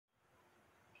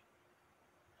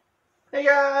Hey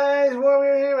guys,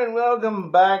 Warrior here, and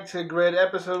welcome back to Grid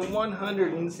episode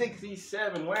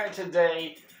 167, where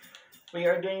today we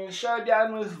are doing a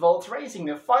showdown with Voltz Racing,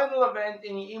 the final event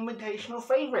in the Invitational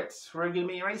Favorites. We're going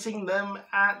to be racing them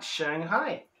at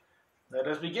Shanghai. Let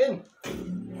us begin.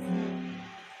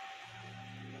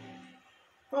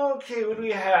 Okay, what do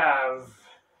we have?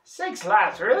 6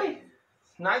 laps, really?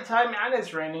 It's nighttime and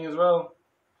it's raining as well.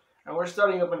 And we're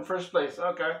starting up in first place,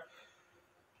 okay.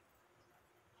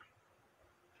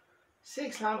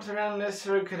 6 laps around this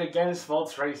circuit against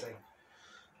Voltz Racing.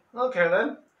 Okay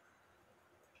then.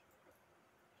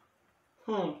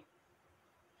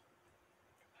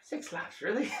 6 laps,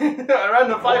 really? Around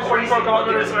the 5.4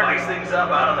 kilometer circuit. Spice things up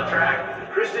out on the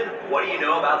track. Kristen, what do you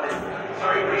know about this?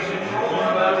 Sorry, race control.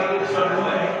 We're about to get us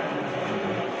underway.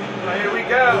 Here we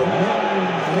go.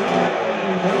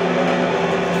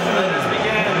 Let us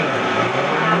begin.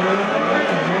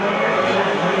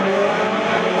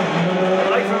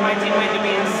 I'd like for my teammate to be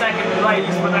in second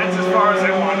place, but that's as far as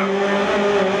I want him.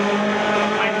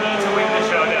 I need to win the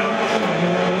showdown.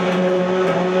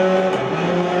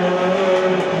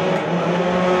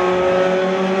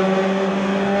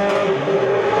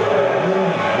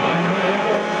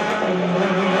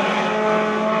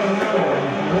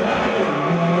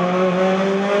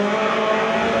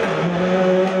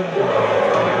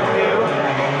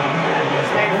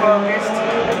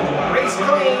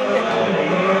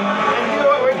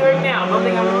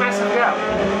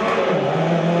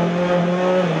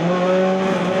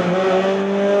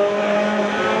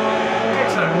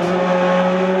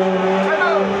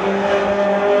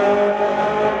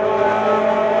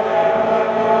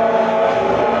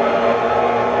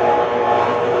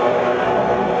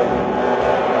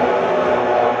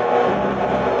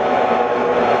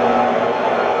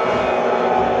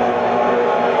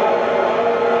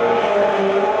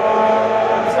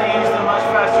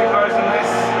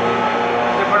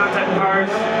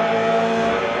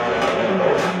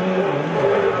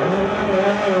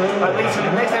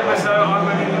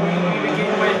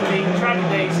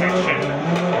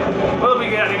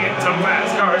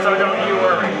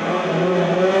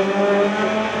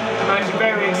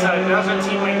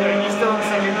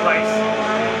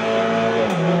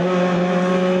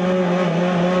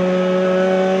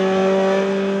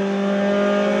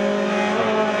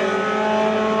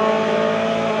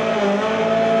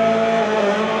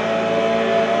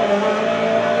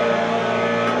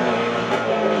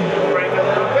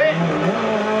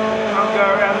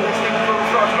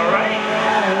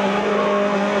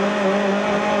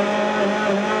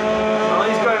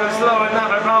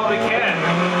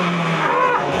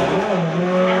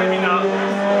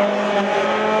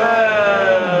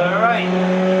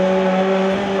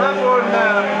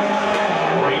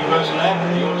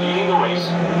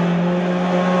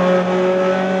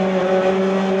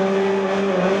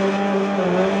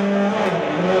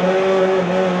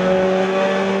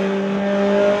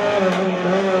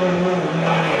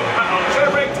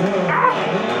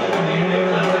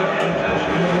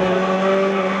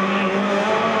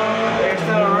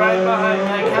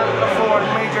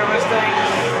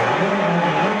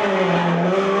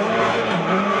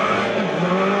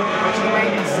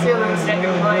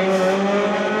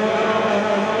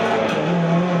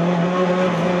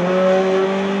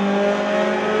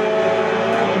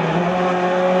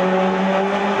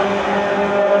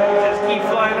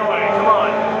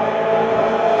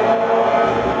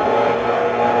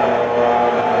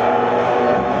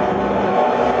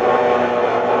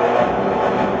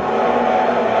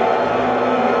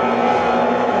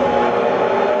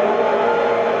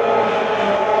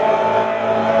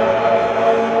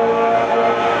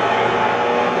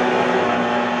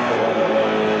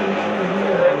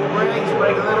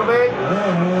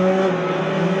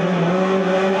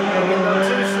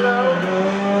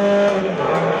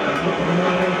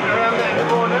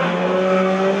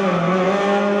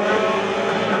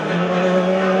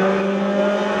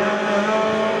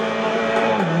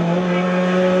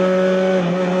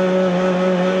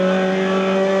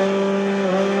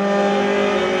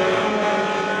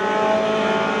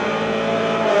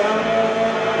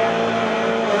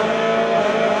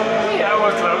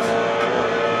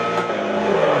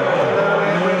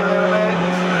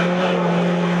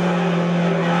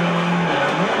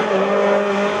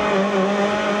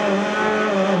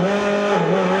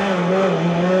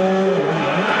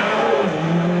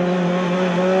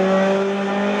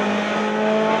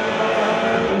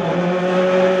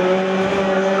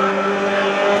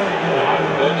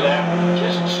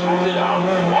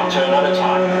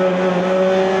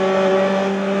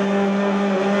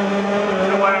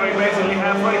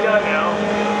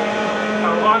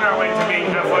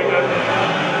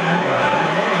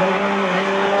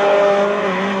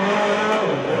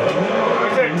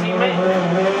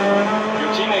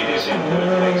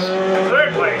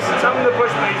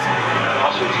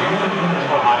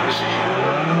 precision.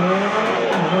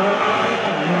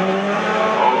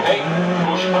 Okay,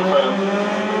 push confirmed.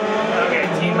 Okay,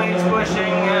 teammates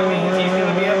pushing. That means he's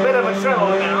going to be a bit of a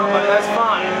trouble now, but that's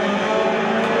fine.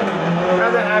 I'd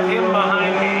rather have him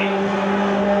behind me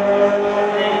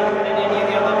than any of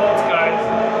the other Voltz guys.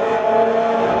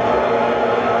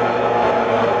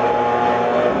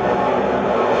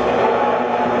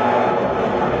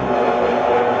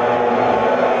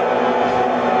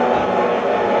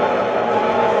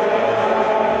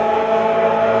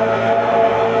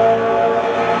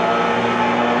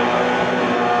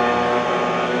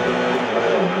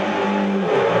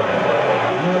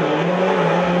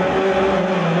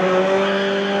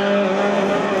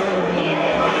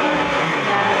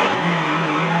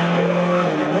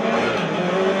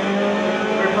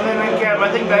 I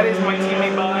think that is my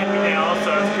teammate behind me now,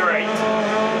 so it's great.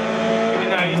 Even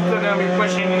though he's still going to be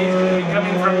pushing and he's going to be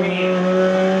coming from me.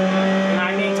 And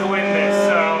I need to win this,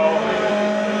 so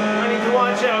I need to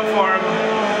watch out for him.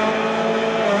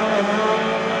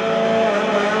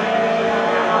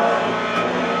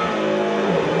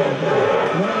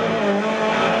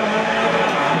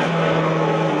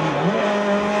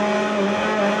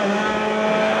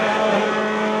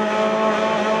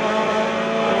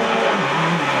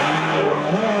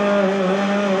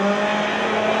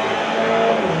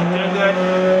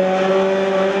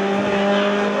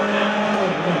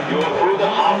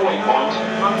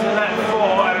 Onto that 4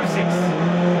 out of 6.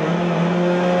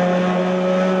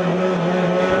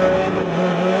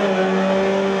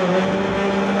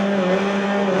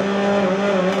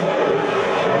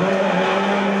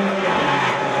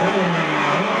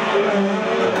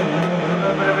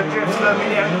 A bit of a drift slowed me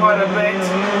down quite a bit.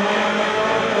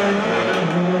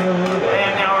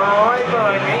 And now right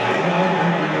behind me.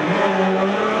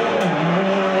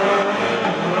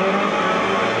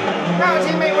 Now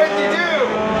teammate, what did you do?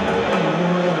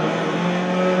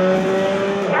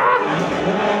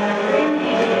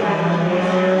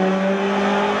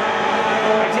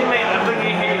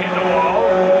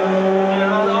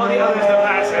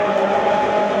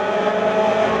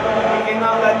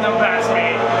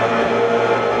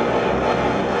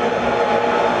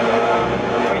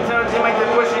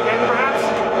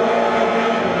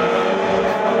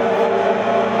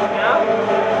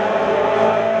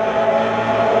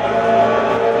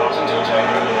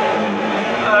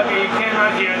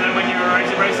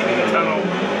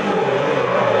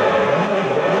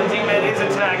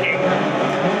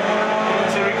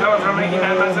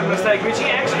 Which he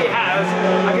actually has.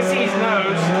 I can see his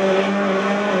nose.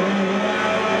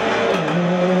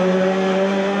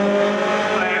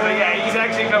 But yeah, he's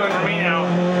actually coming for me now.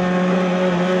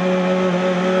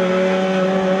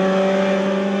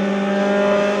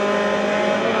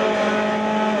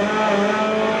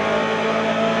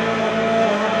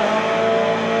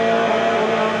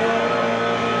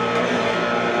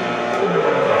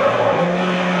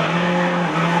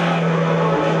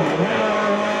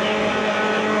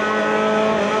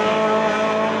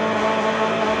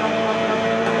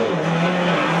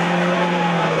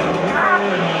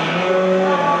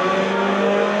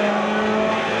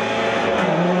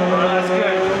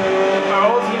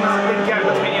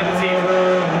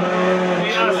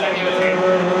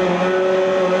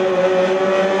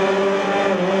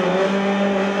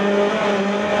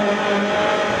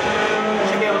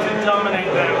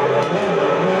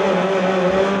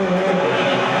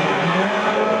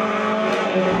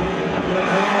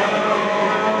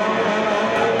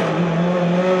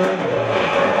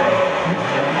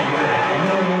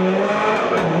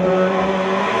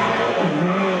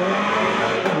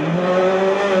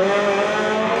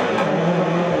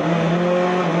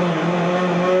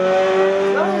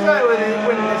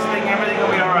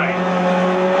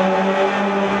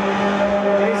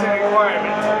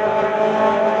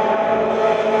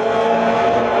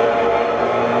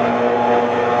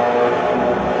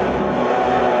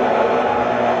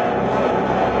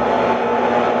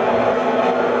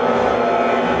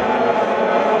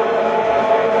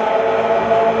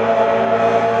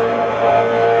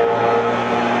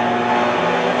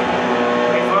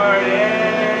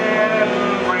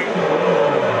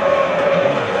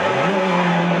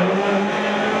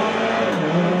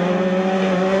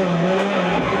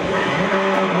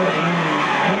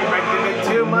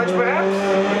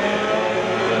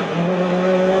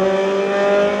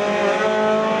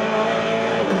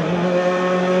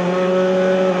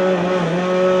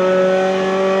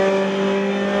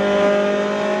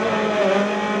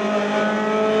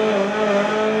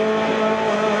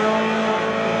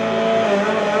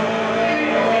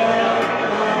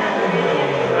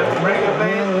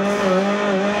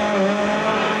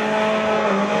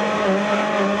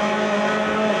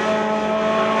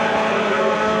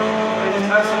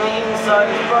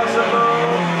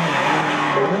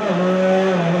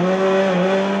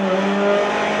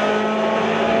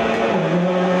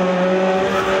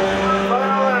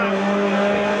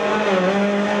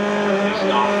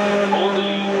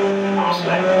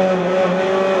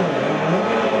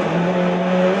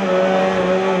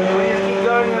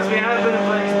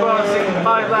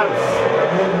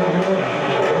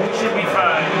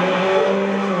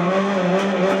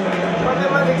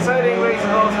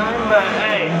 but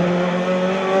hey.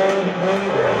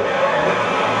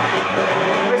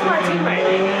 Where's my teammate?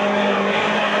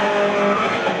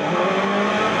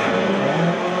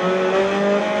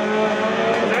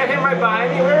 Is there him right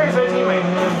behind me? Where is our teammate?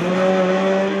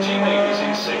 Your teammate is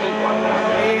in second one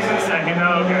now. He's in second,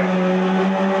 oh, okay.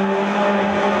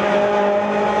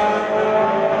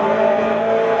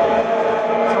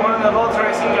 So one of the Voltz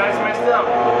Racing guys messed up.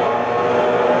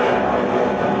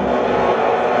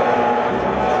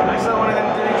 I saw one of them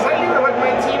do exactly what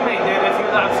my teammate did a few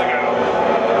laps ago.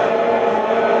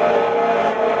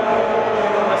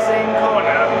 The same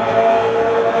corner.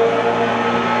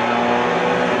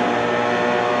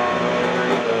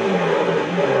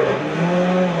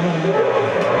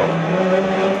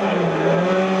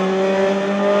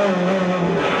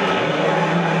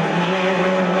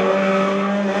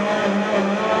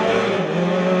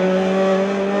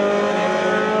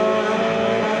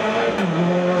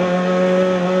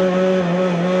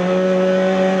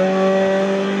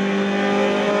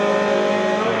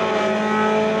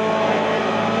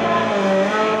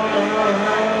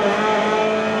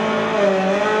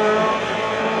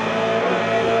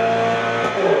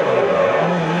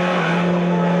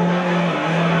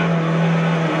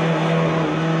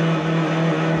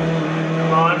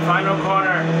 Final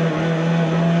corner.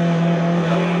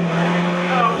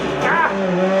 Oh, ah!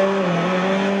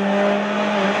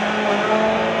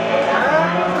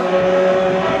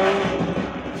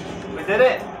 We did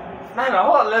it. Man, a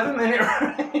whole 11-minute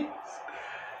race.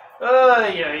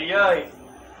 Ay, ay, ay.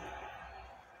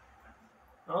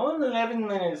 All 11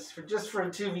 minutes for just for a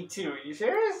 2v2. Are you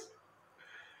serious?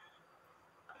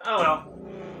 Oh well.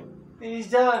 It is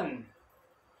done.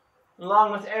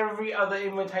 Along with every other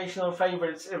Invitational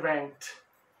Favorites event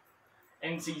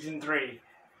in Season 3.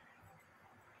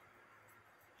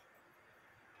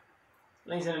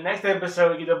 At least in the next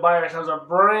episode, we get to buy ourselves a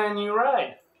brand new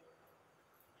ride.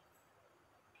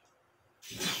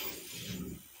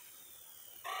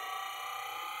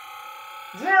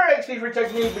 Zero XP for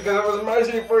technique because I was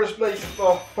mostly first place the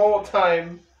whole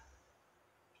time.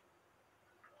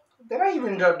 Did I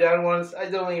even drop down once? I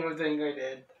don't even think I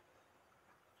did.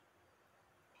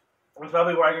 That's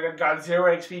probably why I got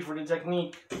 0 XP for the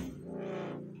technique.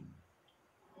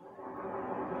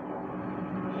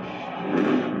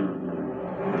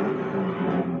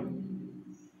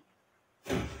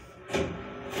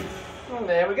 And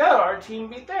there we go, our team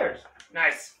beat theirs.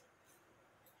 Nice.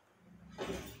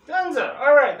 Dunzo.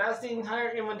 Alright, that's the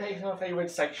entire Invitational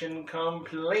Favorites section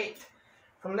complete.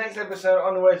 From next episode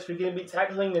onwards, we're going to be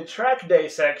tackling the track day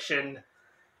section.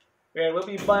 Where we'll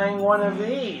be buying one of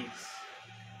these.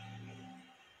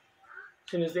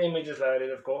 As soon as the image is loaded,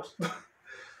 of course.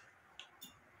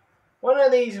 One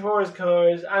of these horse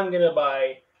cars I'm going to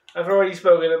buy. I've already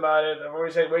spoken about it. I've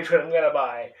already said which one I'm going to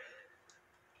buy.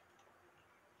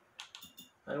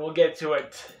 And we'll get to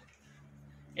it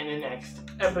in the next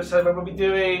episode. Where we'll be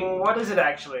doing... What is it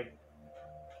actually?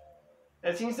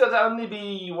 It seems to only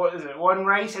be... What is it? One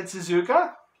race at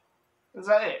Suzuka? Is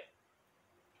that it?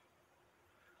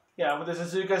 Yeah, with the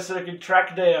Suzuka Circuit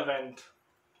Track Day event.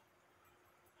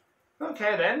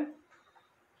 Okay then.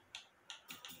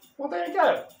 Well, there you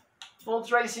go.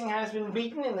 Voltz Racing has been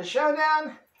beaten in the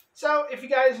showdown. So, if you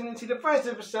guys didn't see the first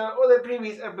episode or the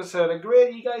previous episode of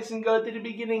Grid, you guys can go to the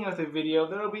beginning of the video.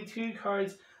 There will be 2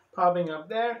 cards popping up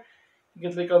there. You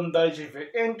can click on those if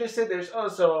you're interested. There's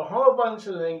also a whole bunch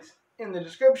of links in the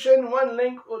description. One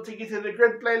link will take you to the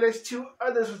Grid playlist. 2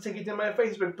 others will take you to my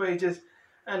Facebook pages.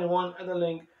 And 1 other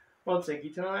link will take you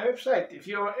to my website. If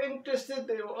you are interested,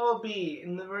 they will all be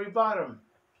in the very bottom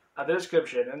of the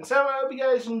description. And so I hope you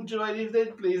guys enjoyed it. If you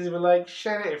did, please leave a like,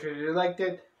 share it if you really liked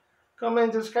it,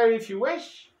 comment, subscribe if you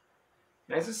wish.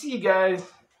 Nice to see you guys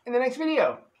in the next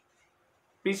video.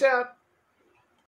 Peace out.